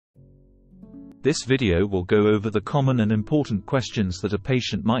This video will go over the common and important questions that a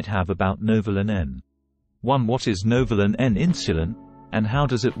patient might have about Novolin N. 1. What is Novolin N insulin, and how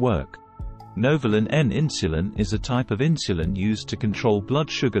does it work? Novolin N insulin is a type of insulin used to control blood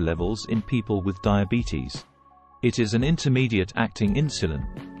sugar levels in people with diabetes. It is an intermediate-acting insulin,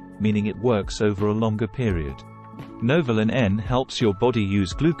 meaning it works over a longer period. Novolin N helps your body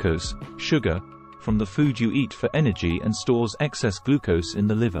use glucose, sugar, from the food you eat for energy and stores excess glucose in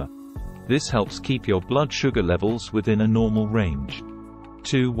the liver. This helps keep your blood sugar levels within a normal range.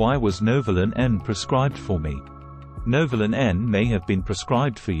 2. Why was Novolin N prescribed for me? Novolin N may have been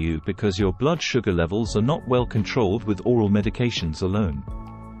prescribed for you because your blood sugar levels are not well controlled with oral medications alone.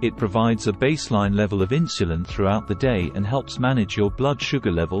 It provides a baseline level of insulin throughout the day and helps manage your blood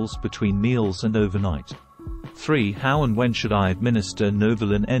sugar levels between meals and overnight. 3. How and when should I administer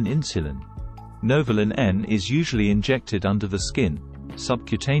Novolin N insulin? Novolin N is usually injected under the skin,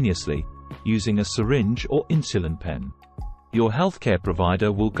 subcutaneously, using a syringe or insulin pen. Your healthcare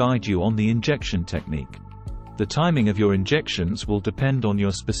provider will guide you on the injection technique. The timing of your injections will depend on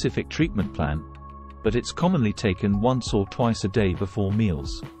your specific treatment plan, but it's commonly taken once or twice a day before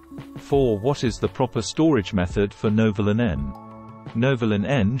meals. 4. What is the proper storage method for Novolin N? Novolin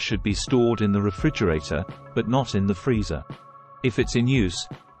N should be stored in the refrigerator, but not in the freezer. If it's in use,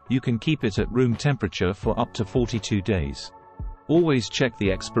 you can keep it at room temperature for up to 42 days. Always check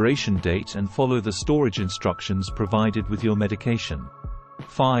the expiration date and follow the storage instructions provided with your medication.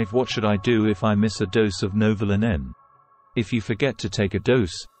 5. What should I do if I miss a dose of Novolin N? If you forget to take a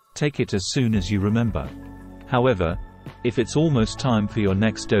dose, take it as soon as you remember. However, if it's almost time for your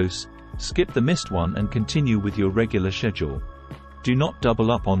next dose, skip the missed one and continue with your regular schedule. Do not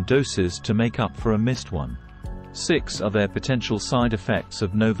double up on doses to make up for a missed one. 6. Are there potential side effects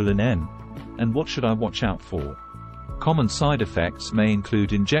of Novolin N? And what should I watch out for? Common side effects may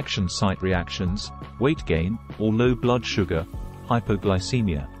include injection site reactions, weight gain, or low blood sugar,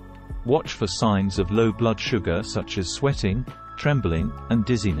 hypoglycemia. Watch for signs of low blood sugar such as sweating, trembling, and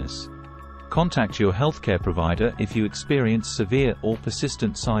dizziness. Contact your healthcare provider if you experience severe or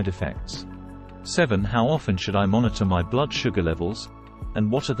persistent side effects. 7. How often should I monitor my blood sugar levels,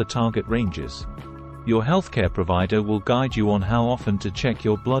 and what are the target ranges? Your healthcare provider will guide you on how often to check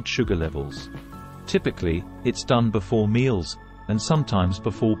your blood sugar levels. Typically, it's done before meals, and sometimes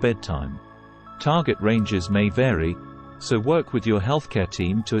before bedtime. Target ranges may vary, so work with your healthcare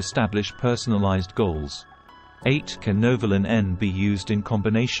team to establish personalized goals. 8. Can Novolin N be used in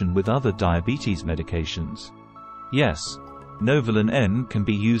combination with other diabetes medications? Yes, Novolin N can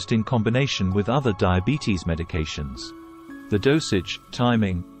be used in combination with other diabetes medications. The dosage,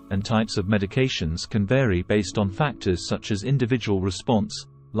 timing, and types of medications can vary based on factors such as individual response,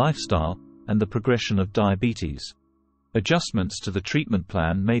 lifestyle, and the progression of diabetes. Adjustments to the treatment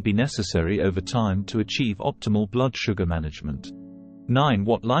plan may be necessary over time to achieve optimal blood sugar management. 9.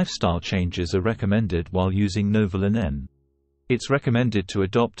 What lifestyle changes are recommended while using Novolin N? It's recommended to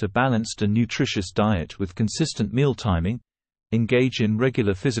adopt a balanced and nutritious diet with consistent meal timing, engage in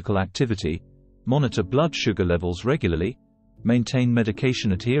regular physical activity, monitor blood sugar levels regularly, maintain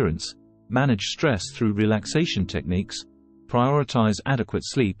medication adherence, manage stress through relaxation techniques, prioritize adequate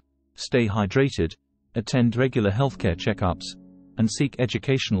sleep, stay hydrated, attend regular healthcare checkups, and seek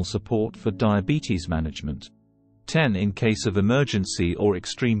educational support for diabetes management. 10. In case of emergency or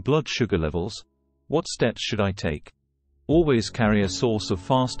extreme blood sugar levels, what steps should I take? Always carry a source of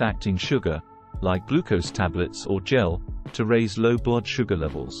fast-acting sugar, like glucose tablets or gel, to raise low blood sugar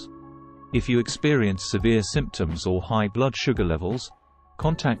levels. If you experience severe symptoms or high blood sugar levels,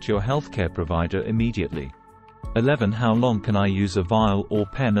 contact your healthcare provider immediately. 11. How long can I use a vial or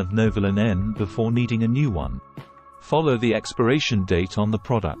pen of Novolin N before needing a new one? Follow the expiration date on the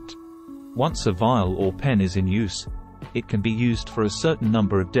product. Once a vial or pen is in use, it can be used for a certain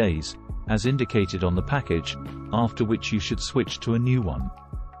number of days, as indicated on the package, after which you should switch to a new one.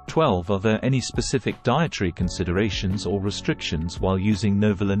 12. Are there any specific dietary considerations or restrictions while using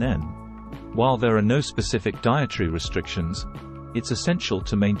Novolin N? While there are no specific dietary restrictions, it's essential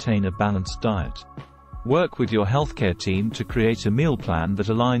to maintain a balanced diet. Work with your healthcare team to create a meal plan that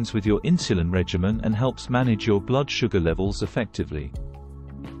aligns with your insulin regimen and helps manage your blood sugar levels effectively.